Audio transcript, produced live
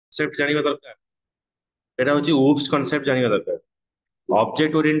Concept जानिबा दरकार एटा होची oops concept जानिबा दरकार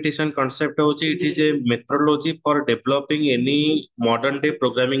ऑब्जेक्ट ओरिएंटेशन कॉन्सेप्ट होची it is a methodology for developing any modern day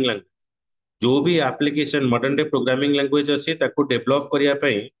programming language जो भी application modern day programming language अच्छी ताको डेवलप करिया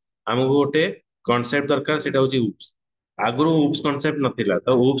पई हमको गोटे कॉन्सेप्ट दरकार सेटा होची ऊप्स आगुरु ऊप्स कॉन्सेप्ट नथिला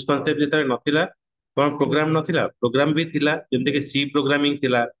तो ऊप्स कॉन्सेप्ट जेता नथिला कोन प्रोग्राम नथिला प्रोग्राम भी थिला जेंते कि सी प्रोग्रामिंग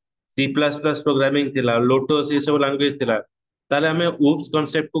थिला सी प्लस प्लस प्रोग्रामिंग थिला लोटस ये सब लैंग्वेज थिला ताले हमें ऊप्स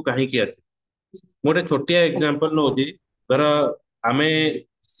कॉन्सेप्ट को कहीं की आसी मोटे छोटिया एग्जांपल नउची धर आमे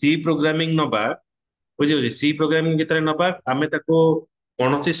सी प्रोग्रामिंग नबा बुझी सी प्रोग्रामिंग भितर नबा आमे ताको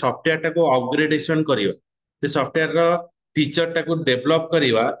कौन सॉफ्टवेयर टाको अपग्रेडेशन करिवा से सॉफ्टवेयर रो फीचर टाको डेवलप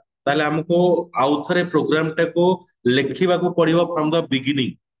करिवा ताले हमको आउ थरे प्रोग्राम टाको लेखिबा को पड़िबो फ्रॉम द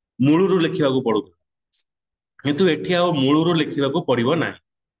बिगिनिंग मूलरू लेखिबा को पड़ो किंतु एठी आ मूलरू लेखिबा को पड़िबो नाही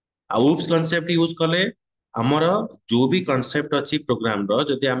आ ऊप्स कांसेप्ट यूज कले हमर जो भी कांसेप्ट अछि प्रोग्राम रो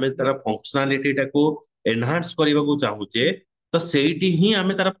जदि हमें तार फंक्शनैलिटी टाको एनहांस करिबा को चाहूचे तो सेठी ही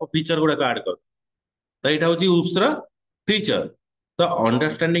हमें तार फीचर गुडा ऐड कर तो एटा होची ऊप्स रो फीचर तो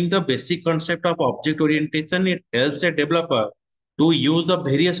understanding the basic concept of object orientation it helps a developer to use the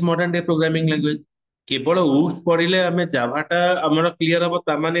various modern day programming language केवल ऊप्स पढ़िले हमें जावाटा हमर क्लियर हबो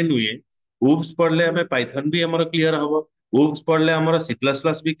ता माने नुए ऊप्स पढ़ले हमें पाइथन भी हमर क्लियर हबो ऊप्स पढ़ले हमर सी प्लस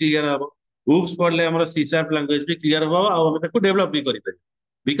प्लस भी क्लियर हबो ऊप्स पढ़ले हमर सी शार्प लैंग्वेज भी क्लियर हबो आ हमें ताको डेवलप भी करि पारि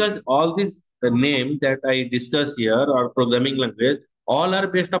because all these name that I discussed here or programming language all are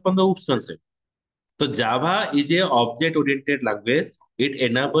based upon the oops concept. So Java is a object oriented language. It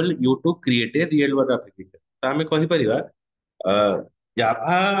enable you to create a real world application. तो आमे कहि परिबा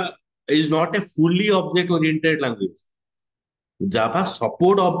Java is not a fully object oriented language. Java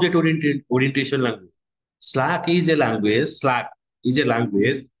support object oriented orientation language. Slack is a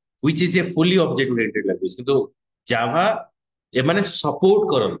language which is a fully object oriented language. কিন্তু Java एमाने support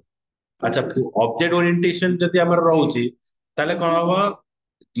करन अच्छा object orientation जदि हमर रहउची ताले कोन हबो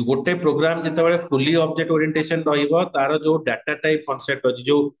गोटे प्रोग्राम जितेबाला फुली ऑब्जेक्ट ओरिएंटेशन रहिबो तार जो डाटा टाइप कॉन्सेप्ट अछि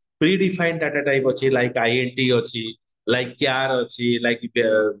जो प्री डिफाइंड डाटा टाइप अछि लाइक आईएनटी अछि लाइक क्यार अछि लाइक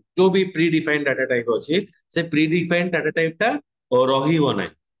जो भी प्री डिफाइंड डाटा टाइप अछि से प्री डिफाइंड डाटा टाइप ता रहिबो नै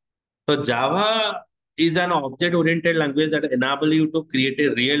तो जावा is an object oriented language that enable you to create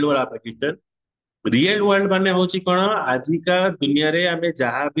a real world application real world माने होची कोन आजिका दुनिया रे आमे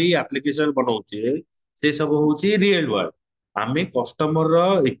जहां भी एप्लीकेशन बनाउचे से सब होची रियल वर्ल्ड आमे कस्टमर रो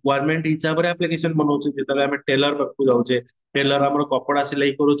रिक्वायरमेंट हिसाब रे एप्लीकेशन बनाउचे जेतले आमे टेलर पाखु जाउचे टेलर हमर कपड़ा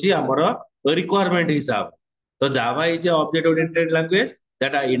सिलाई करूची हमर रिक्वायरमेंट हिसाब तो Java is a object oriented language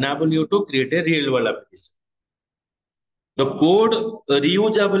that enable you to create a real world application. The code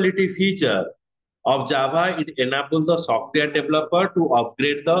reusability feature of Java, it enables the software developer to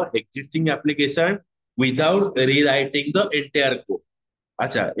upgrade the existing application without rewriting the entire code.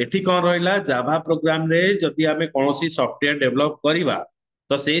 अच्छा एठी कौन रहिला Java program रे जदि आमे कोनोसी software develop करिवा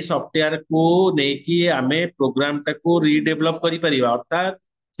तो से सॉफ्टवेयर को नेकी आमे प्रोग्राम टा को रीडेवलप करि परिबा अर्थात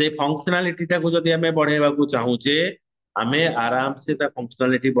से फंक्शनैलिटी टा को जदि आमे बढ़ेबा को चाहूचे आमे आराम से ता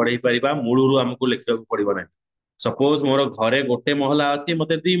फंक्शनैलिटी बढ़ाई परिबा मूलरू हमको लिखिबा को पड़िबो नै सपोज मोर घरे गोटे महला अछि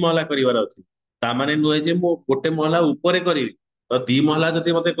मते दी महला करिवार अछि ता माने नुहे जे मो गोटे महला ऊपरे करिवि तो दी महला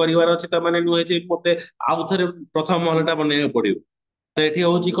जदि मते करिवार अछि ता माने नुहे जे मते आउ थरे प्रथम महलाटा बनेय पड़िबो तो एठी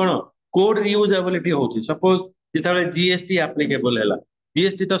होची कोन कोड रियूजेबिलिटी होची सपोज जेताले जीएसटी एप्लीकेबल हैला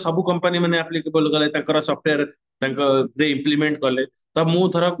जीएसटी तो सब कंपनी माने एप्लीकेबल गले ताकर सॉफ्टवेयर तांको जे इंप्लीमेंट कले तो मु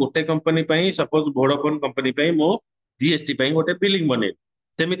थरा गोटे कंपनी पई सपोज वोडाफोन कंपनी पई मो जीएसटी पई गोटे बिलिंग बने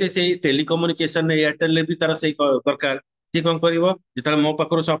सेमिते से टेलीकम्युनिकेशन एयरटेल ले भी तार से दरकार से कोन करिवो जेताले मो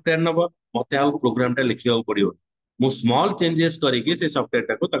पाखरो सॉफ्टवेयर नबो मते आ प्रोग्राम टा लिखिया पड़ियो मु स्मॉल चेंजेस करिके से सॉफ्टवेयर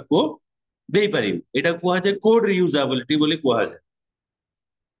टा को ताको देई पारिबी एटा कुहा जे कोड रियूजेबिलिटी बोली कुहा जे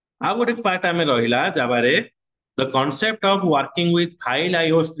ଆଉ ଗୋଟେ ପାର୍ଟ ଆମେ ରହିଲା ଜାଭାରେ the concept of working with file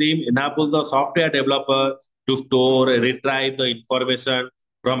IO stream enable the software developer to store retrieve the information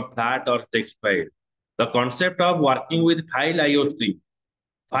from flat or text file the concept of working with file IO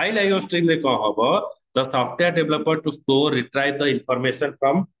stream रे कौन हबो the software developer to store retrieve the information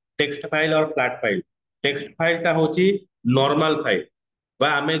from text file or flat file text file टा होची normal file बा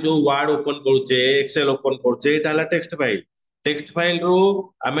आमे जो word open करूचे Excel open करूचे एटा हला टेक्स्ट फाइल रो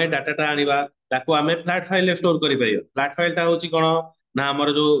आमे डाटाटा आनिबा ताको आमे फ्लैट फाइल रे स्टोर करि परियो फ्लैट फाइल टा होची कोन ना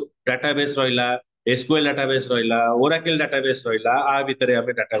हमर जो डाटाबेस रहिला एसक्यूएल डाटाबेस रहिला ओराकल डाटाबेस रहिला आ भितरे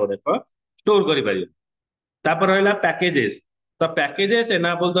आमे डाटा गुडको स्टोर करि परियो तापर रहिला पैकेजेस तो packages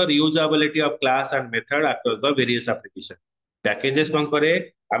enable the reusability of class and method across the various application packages कोन करे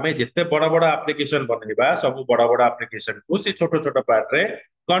आमे जेते बड़ा बड़ा एप्लीकेशन बनैबा सब बड़ा बड़ा एप्लीकेशन को से छोटो छोटो पार्ट रे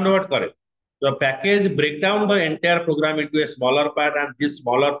कन्वर्ट करे The package break down the entire program into a smaller part, and this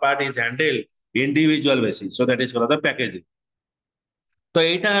smaller part is handled individual basis. So that is called the packaging. तो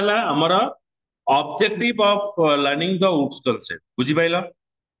एटा हला हमर objective of learning the UPS concept बुझी pilo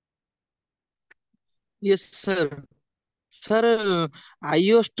yes sir. Sir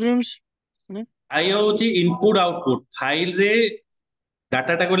IO streams IO होची input output file रे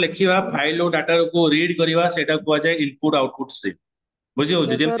data को लिखिवा file और data को read करवा सेटा को जाय इनपुट आउटपुट स्ट्रीम बुझी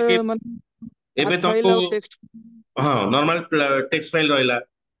होची सर जेमति कि मतलब एबे पाथ फाइल तुमको आउ टेक्स्ट। हां नॉर्मल टेक्स्ट फाइल रहला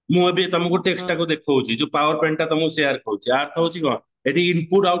मु एबे तुमको टेक्स्ट टा हाँ को देखौची जो पावर पॉइंट टा तुमको शेयर करूची अर्थ होची कोन एटी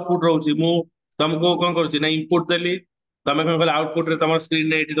इनपुट आउटपुट रहउची मु तुमको कोन करूची ना इनपुट देली तमे कोन कहला आउटपुट रे तमर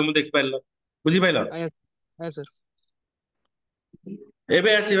स्क्रीन रे एटी तुम देख पाइलो बुझी पाइलो आया आया सर।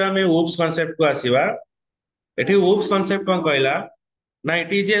 एबे आसीबा मे UPS concept को आसीबा एटी UPS concept कोन कहला ना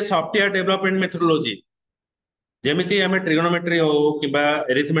it is a software development methodology जेमिति आमे ट्रिगोनोमेट्री हो किबा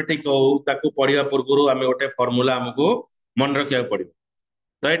एरिथमेटिक हो ताको पढिया पूर्वरु आमे गोटे फार्मूला हमको मन रखिया पड़िबो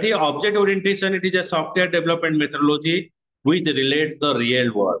तो eighty object orientation it is a software development methodology which relates the real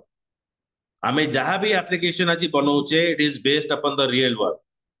world आमे जहां भी एप्लीकेशन अछि बनौचे it is based upon the real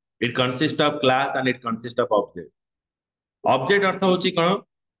world it consist of class and it consist of object object अर्थ होची कोन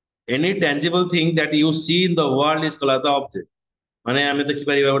any tangible thing that you see in the world is called the object माने आमे देखि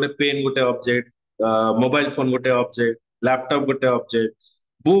परिबा गोटे pen गोटे object mobile phone गोटे object laptop गोटे object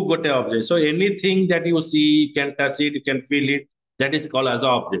book गोटे object so anything that you see can touch it you can feel it that is called as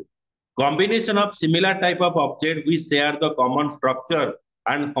the object combination of similar type of object which share the common structure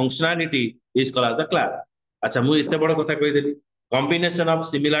and functionality is called as the class अच्छा मु इते बड़ कथा कहि देली combination of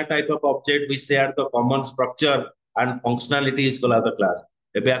similar type of object which share the common structure and functionality is called as the class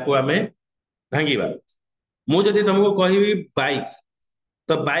एबे आको हमें भांगीबा मु जदि तुमको कहिबी बाइक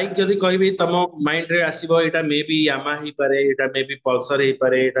तो बाइक जदि कहबी तुम माइंड रे आसीबो एटा मे बी यामा ही पारे एटा मे बी पल्सर ही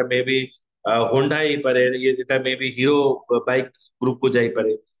पारे एटा मे बी होंडा ही पारे एटा may be hero bike group को जाई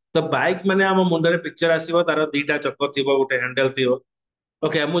पारे तो बाइक माने हम मुंडे रे पिक्चर आसीबो तार दीटा चक्कर थिबो गोटे हैंडल थिबो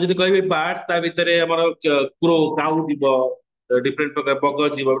ओके मु जदि कहबी पार्ट्स ता भितरे हमर क्रो काउ दिबो डिफरेंट प्रकार बग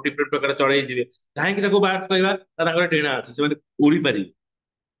जीव डिफरेंट प्रकार चढ़ई जीवे काहे कि ताको पार्ट्स कहबा ताकर डेणा अछि से माने उड़ी पारी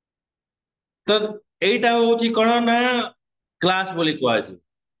तो एटा होची कोन ना क्लास बोली कुआ अछि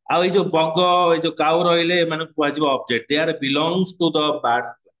ଆଉ ଏଇ ଯୋଉ ବଗ ଏଇ ଯୋଉ କାଉ ରହିଲେ ଏମାନଙ୍କୁ କୁହାଯିବ object De R ବିଲଙ୍ଗସ to the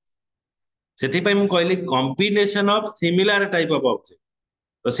birds ସେଥିପାଇଁ ମୁଁ କହିଲି combination of similar type of object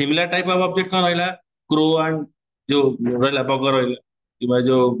ତ ସିମିଲାର ଟାଇପ ଅଫ ଅବଜେକ୍ଟ କଣ ରହିଲା କ୍ରୋ ଆଣ୍ଡ ଯୋଉ ରହିଲା ବଗ ରହିଲା କିମ୍ବା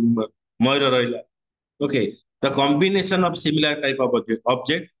ଯୋଉ ମୟୂର ରହିଲା okay the combination of similar type of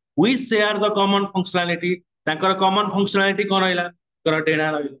object which share the common ଫଙ୍କସନାଲିଟି ତାଙ୍କର କମନ ଫଙ୍କସନାଲିଟି କଣ ରହିଲା ତାଙ୍କର ଡେଣା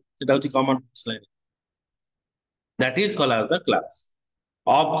ରହିଲା ସେଟା ହଉଛି common ଫଙ୍କସନାଲିଟି that is called as the class.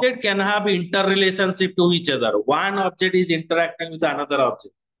 Object can have interrelationship to each other. One object is interacting with another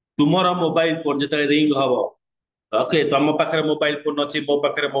object. तुम्हारा mobile phone जितने रिंग हबो ओके तुम पाखरे मोबाइल फोन अच्छी मो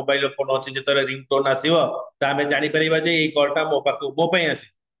पाखरे मोबाइल फोन अच्छी जितने रिंग टोन आसीबो त हमें जानि परिबा जे ई कॉलटा मो पाख मो पई आसी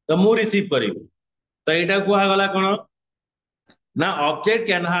तो मु रिसीव करिबो तो एटा कुआ गला कोन ना object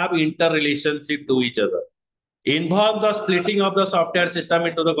can have interrelationship to each other involve the splitting of the software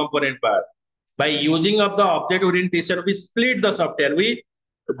system into the component part by using of the object orientation we split the software we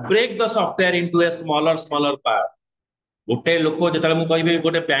break the software into a smaller part गोटे लोक जेतले मु कहबे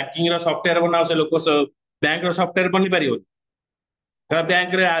गोटे banking रो software बनाओ से लोक bank रो software बनि परिबो कारण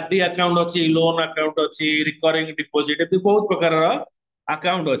बैंक रे आरडी अकाउंट अछि लोन अकाउंट अछि रिकरिंग डिपॉजिट एति बहुत प्रकार रो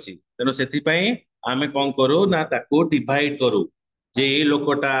अकाउंट अछि तेनो सेति पई आमे कोन करू ना ताको डिवाइड करू जे ए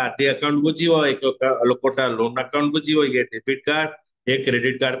लोकटा आरडी अकाउंट बुझिबो एक लोकटा लोन अकाउंट बुझिबो ये डेबिट कार्ड ये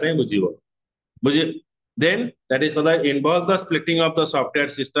क्रेडिट कार्ड पे बुझिबो बुझि then that is called involve the splitting of the software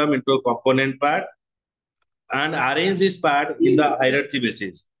system into a component part and arrange this part in the hierarchy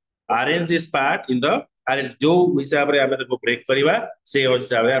basis arrange this part in the जो हिसाब रे आमे ताको break करिवा से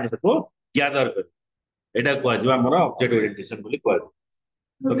हिसाब रे आमे ताको गैदर करी एटा कुआ जिवा हमर ऑब्जेक्ट ओरिएंटेशन बोली कुआ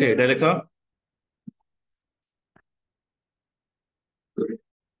ओके एटा देखो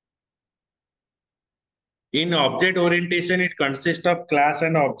in object orientation it consists of class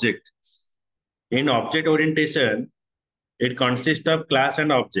and object in object orientation it consists of class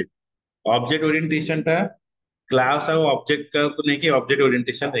and object orientation टा क्लास और ऑब्जेक्ट को लेके ऑब्जेक्ट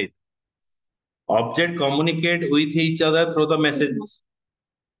ओरिएंटेशन है object communicate with each other through the messages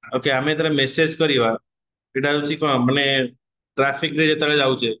okay हमें तरह message करवा एटा होची कोन माने ट्रैफिक रे जतले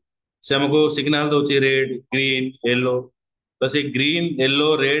जाउचे से हमको सिग्नल दोची रेड ग्रीन येलो तो से ग्रीन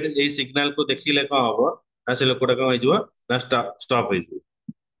येलो रेड ए सिग्नल को देखिले कोन हबो ना से लोकटा कोन होइजो ना स्टॉप होइजो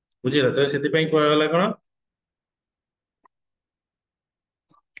बुझिला तो सेति पई कोइ गला कोन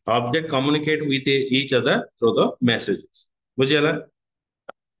object communicate with each other through the messages बुझिला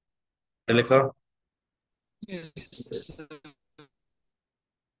देखो Yes, sir.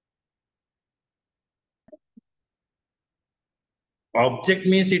 object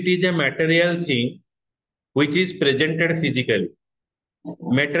means it is a material thing which is presented physically.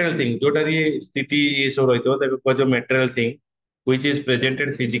 Material thing जोटा ये स्थिति ये सब रहते हो ताको कुछ material thing which is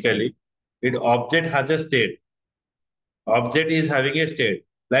presented physically. It object has a state. Object is having a state.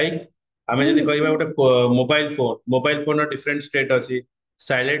 Like ଆମେ ଯଦି କହିବା ଗୋଟେ ମୋବାଇଲ ଫୋନ ର different state ଅଛି,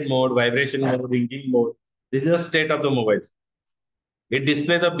 silent mode, vibration mode, ringing mode. This is the state of the mobile. It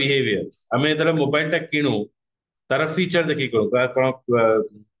display the behavior. ଆମେ ଯେତେବେଳେ mobile ଟା କିଣୁ ତାର ଫିଚର ଦେଖି କିଣୁ କଣ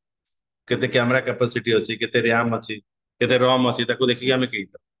କେତେ କ୍ୟାମେରା କାପାସିଟି ଅଛି, କେତେ ର୍ୟାମ୍ ଅଛି, କେତେ ରମ୍ ଅଛି, ତାକୁ ଦେଖିକି ଆମେ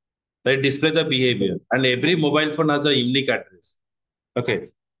କିଣିବା. They display the behavior, and every mobile phone has a unique address. Okay,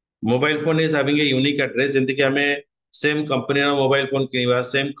 mobile phone is having a unique address. ଯେମିତି କି ଆମେ ସେମ୍ କମ୍ପାନୀର ମୋବାଇଲ ଫୋନ କିଣିବା,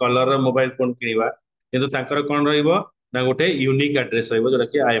 ସେମ୍ କଲରର ମୋବାଇଲ ଫୋନ କିଣିବା, କିନ୍ତୁ ତାଙ୍କର କଣ ରହିବ ନା ଗୋଟେ ୟୁନିକ୍ ଆଡ୍ରେସ ରହିବ ଯୋଉଟା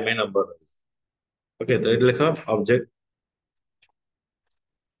କି IMEI ନମ୍ବର ରହିବ. ଓକେ, ତ ଏଠି ଲେଖ object.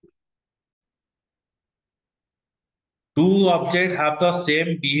 Two objects have the same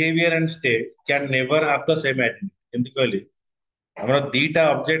behavior and state can never have the same identity. ଏମିତି କହିଲି ଆମର ଦିଟା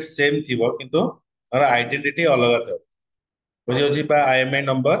ଅବଜେକ୍ଟ ସେମ୍ ଥିବ କିନ୍ତୁ ଆମର ଆଇଡେଣ୍ଟିଟି ଅଲଗା ଥିବ. ବୁଝିଯାଉଛି ବା IMEI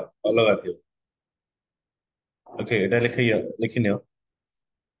ନମ୍ବର ଅଲଗା ଥିବ. ଓକେ, ଏଟା ଲେଖିନିଅ.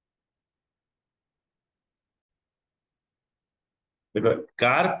 देखो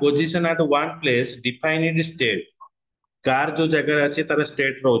car position eight one place define it state. Car जो जगह अच्छी तार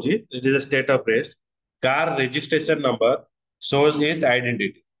स्टेट रोजी, it is state of rest. Car registration number shows its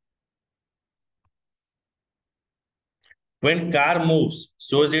identity. When car moves,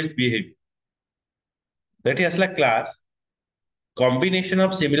 shows its behavior. That is like class. Combination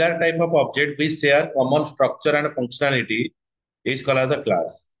of similar type of object which share common structure and functionality is called as a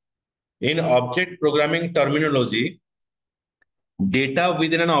class. In object programming terminology, data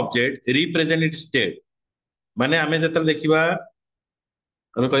within an object represent its state. माने आमे जेतल देखिबा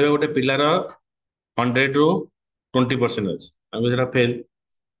ଆମେ କହିବା ଗୋଟେ ପିଲାର 100 ରୁ 20% ଅଛି, ଆମେ ସେଟା ଫେଲ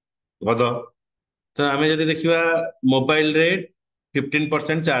ଗଧ. ତ ଆମେ ଯଦି ଦେଖିବା ମୋବାଇଲରେ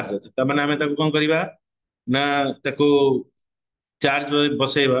 15% ଚାର୍ଜ ଅଛି, ତାମାନେ ଆମେ ତାକୁ କଣ କରିବା ନା ତାକୁ ଚାର୍ଜ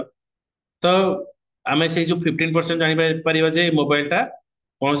ବସେଇବା. ତ ଆମେ ସେଇ ଯୋଉ 15% ଜାଣିପାରିବା ଯେ ମୋବାଇଲଟା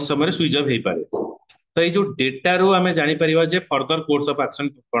କୌଣସି ସମୟରେ ସୁଇଚ୍ ଅଫ୍ ହେଇପାରେ. ତ ଏଇ ଯୋଉ ଡେଟାରୁ ଆମେ ଜାଣିପାରିବା ଯେ ଫର୍ଦର କୋର୍ସ ଅଫ୍ ଆକ୍ସନ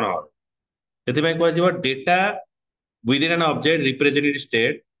କଣ ହବ. ସେଥିପାଇଁ କୁହାଯିବ data within an object represented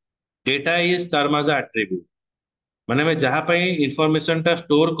state. Data is term as a attribute. ମାନେ ଆମେ ଯାହା ପାଇଁ ଇନଫର୍ମେସନ ଟା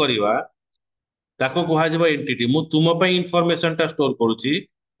ଷ୍ଟୋର କରିବା ତାକୁ କୁହାଯିବ ଏଣ୍ଟିଟି. ମୁଁ ତୁମ ପାଇଁ ଇନଫର୍ମେସନ ଟା ଷ୍ଟୋର କରୁଛି,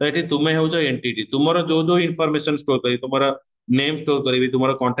 ତ ଏଠି ତୁମେ ହେଉଛ ଏଣ୍ଟିଟି. ତୁମର ଯୋଉ ଯୋଉ ଇନଫର୍ମେସନ ଷ୍ଟୋର କରିବି, ତୁମର ନେମ୍ ଷ୍ଟୋର କରିବି,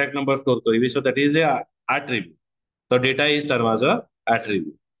 ତୁମର କଣ୍ଟାକ୍ଟ ନମ୍ବର ଷ୍ଟୋର କରିବି, ସୋ ଦ୍ୟାଟ ଇଜ ଏ ଆଟ୍ରିବ୍ୟୁଟ. ତ data is term as a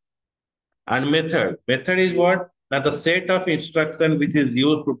attribute. And method is what? Now the set of instruction which is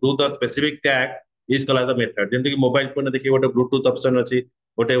used to do the specific task is called as a method. ଯେମିତି କି mobile ଫୋନରେ ଦେଖି ଗୋଟେ Bluetooth option ଅଛି,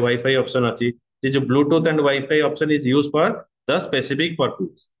 ଗୋଟେ wifi option ଅଛି. ଏ ଯୋଉ Bluetooth and wifi option is used for the specific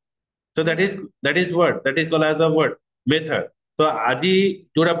purpose. So that is what? That is called as a what? Method. ତ ଆଜି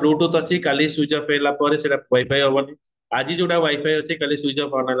ଯୋଉଟା ବ୍ଲୁଟୁଥ ଅଛି କାଲି ସୁଇଚ୍ ଅଫ୍ ହେଲା ପରେ ସେଟା ୱାଇଫାଇ ହବନି. ଆଜି ଯୋଉଟା ୱାଇଫାଇ ଅଛି କାଲି ସୁଇଚ୍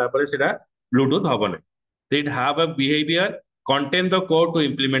ଅଫ୍ ଅନ୍ ହେଲା ପରେ ସେଟା ବ୍ଲୁଟୁଥ ହବନି. It have a behavior, contain the code to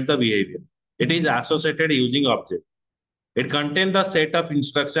implement the behavior. It is associated using object. It contains the set of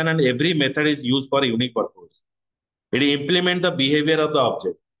instruction and every method is used for a unique purpose. It implement the behavior of the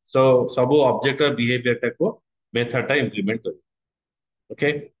object. So ସବୁ object ର behavior ଟାକୁ method ଟା implement କରିବ. Okay,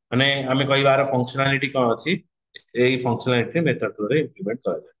 ମାନେ ଆମେ କହିବାର ଫଙ୍କସନାଲିଟି କଣ ଅଛି, ଏଇ ଫଙ୍କସନାଲିଟି ମେଥଡ ଥ୍ରୋରେ ଇମ୍ପ୍ଲିମେଣ୍ଟ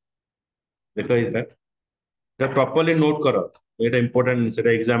କରାଯାଏ. ଦେଖ ଏଇଟା ପ୍ରପରଲି ନୋଟ କର, ଏଇଟା ଇମ୍ପୋର୍ଟାଣ୍ଟ, ସେଟା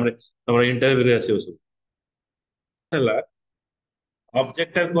ଏକ୍ସାମରେ ତମର ଇଣ୍ଟରଭ୍ୟୁରେ ଆସିବ ସବୁ. ହେଲା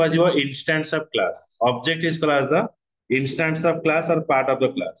object ଟା କୁହାଯିବ instance of class. Object is called as the instance of class or part of the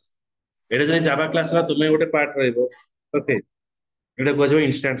class. ଏଇଟା ଯଦି ଜାଭା କ୍ଲାସ ହେଲା ତୁମେ ଗୋଟେ ପାର୍ଟ ରହିବ. ଓକେ, ଏଇଟା କୁହାଯିବ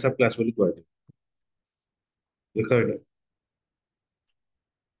instance of class ବୋଲି କୁହାଯିବ. ଦେଖ ଏଇଟା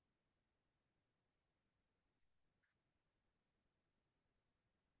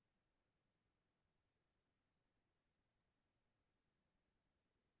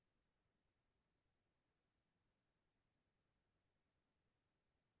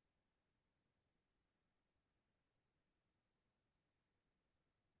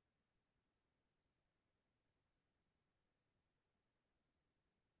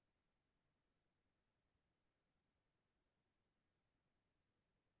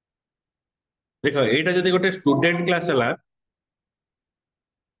ଦେଖ ଏଇଟା ଯଦି ଗୋଟେ ଷ୍ଟୁଡେଣ୍ଟ କ୍ଲାସ ହେଲା,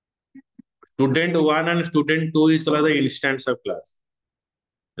 student 1 and student 2 is called the instance of class.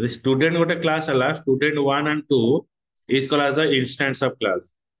 The student ଗୋଟେ class ହେଲା, student 1 and 2 is called as the instance of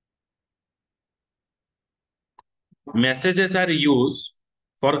class. Messages are used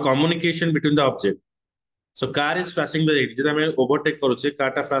for communication between the object. So car is flashing the light. जब हमें overtake करूँ car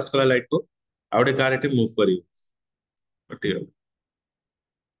टा flash कला light को आउटे car एटे move करी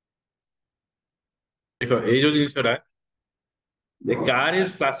देखो ये जो जिनिस है the car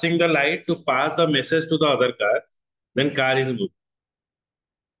is flashing the light to pass the message to the other car then car is moving.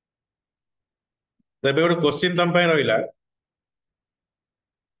 तबे ଗୋଟେ क्वेश्चन तम ପାଇଁ ରହିଲା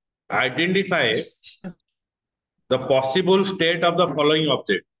identify the possible state of the following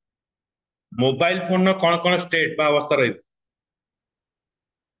object. Mobile phone no कौन कौन स्टेट बा अवस्था रही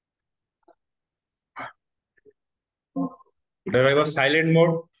এটা ରହିବ ସାଇଲେଣ୍ଟ ମୋଡ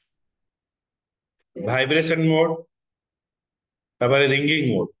ଭାଇବ୍ରେସନ ମୋଡ ତାପରେ ରିଙ୍ଗିଂ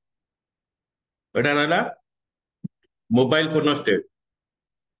ମୋଡ ଏଟା ରହିଲା ମୋବାଇଲ ଫୋନ ସ୍टेट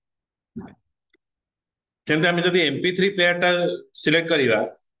କିନ୍ତୁ ଆମେ ଯଦି MP3 ପ୍ଲେୟର ଟା सिलेक्ट करिवा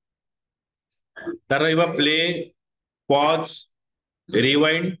तार ରହିବ play pause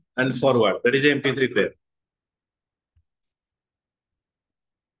rewind and forward that is MP3 player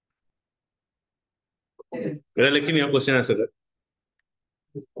एटा लेकिन यहाँ question answer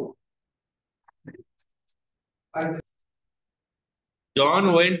John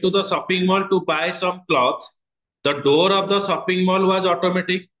went to the shopping mall to buy some clothes. The door of the shopping mall was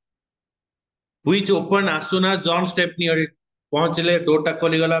automatic, which opened as soon as John stepped near it. पहुंचले door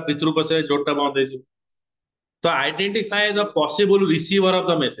खोली गला भितर बसे door बंद है तो identify the possible receiver of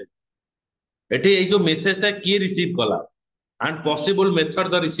the message एठी ए जो message टा किए रिसीव कला and possible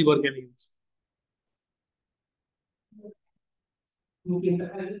method the receiver can use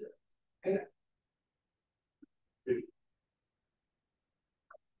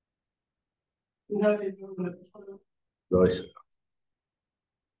Nice.